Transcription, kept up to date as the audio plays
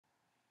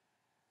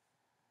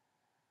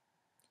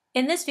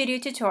In this video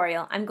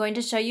tutorial, I'm going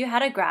to show you how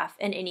to graph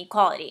an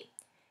inequality.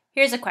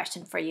 Here's a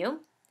question for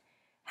you.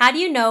 How do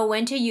you know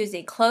when to use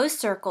a closed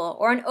circle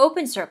or an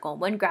open circle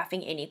when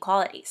graphing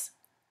inequalities?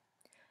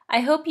 I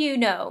hope you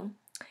know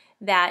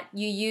that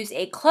you use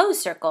a closed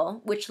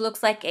circle, which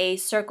looks like a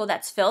circle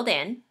that's filled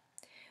in,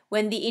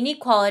 when the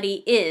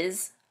inequality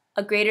is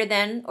a greater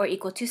than or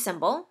equal to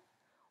symbol,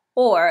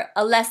 or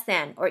a less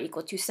than or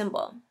equal to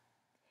symbol,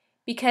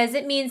 because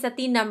it means that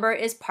the number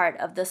is part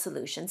of the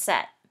solution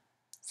set.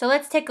 So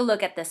let's take a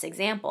look at this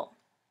example.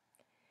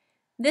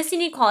 This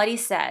inequality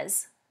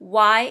says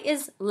y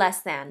is less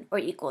than or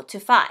equal to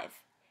 5.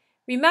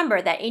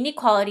 Remember that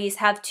inequalities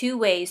have two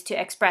ways to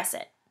express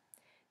it.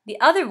 The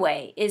other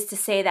way is to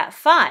say that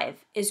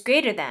 5 is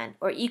greater than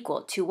or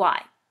equal to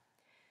y.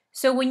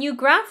 So when you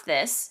graph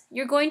this,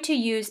 you're going to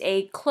use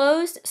a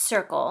closed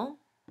circle,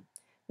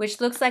 which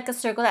looks like a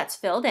circle that's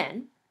filled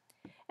in,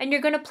 and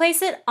you're going to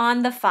place it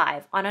on the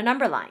 5 on a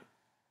number line.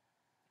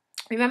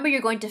 Remember,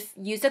 you're going to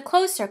use a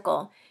closed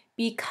circle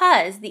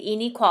because the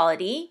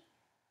inequality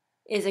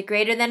is a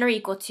greater than or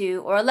equal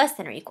to or a less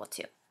than or equal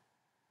to.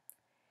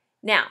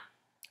 Now,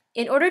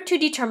 in order to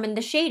determine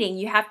the shading,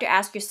 you have to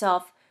ask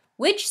yourself,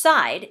 which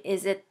side,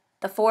 is it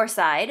the 4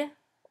 side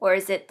or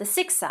is it the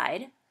 6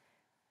 side?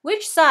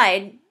 Which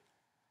side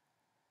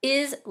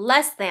is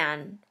less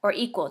than or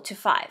equal to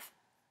 5?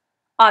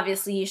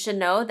 Obviously, you should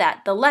know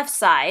that the left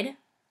side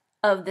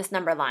of this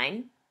number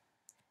line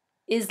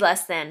is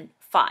less than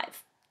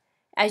 5.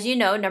 As you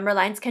know, number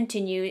lines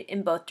continue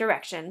in both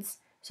directions,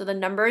 so the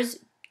numbers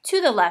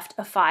to the left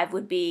of 5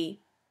 would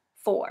be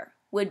 4,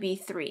 would be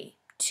 3,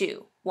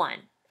 2, 1,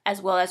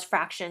 as well as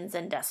fractions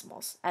and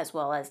decimals, as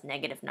well as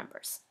negative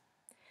numbers.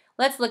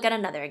 Let's look at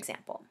another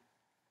example.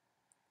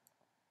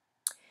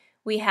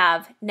 We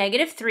have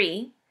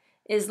 -3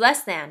 is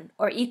less than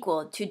or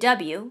equal to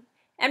w,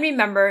 and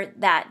remember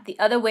that the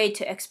other way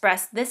to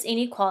express this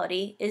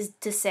inequality is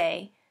to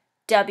say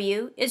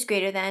w is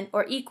greater than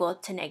or equal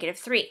to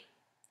 -3.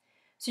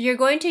 So you're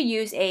going to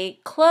use a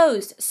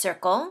closed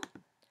circle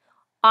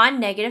on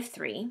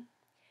 -3,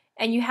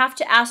 and you have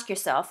to ask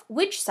yourself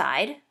which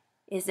side,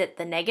 is it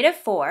the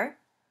 -4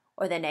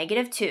 or the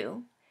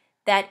 -2,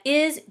 that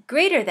is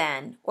greater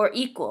than or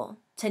equal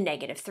to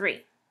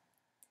 -3.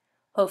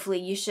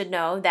 Hopefully you should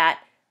know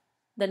that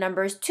the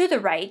numbers to the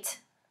right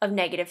of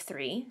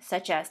 -3,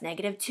 such as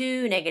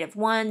 -2,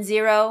 -1,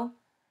 0,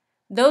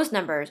 those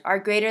numbers are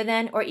greater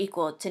than or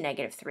equal to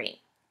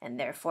 -3, and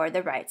therefore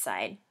the right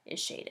side is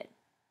shaded.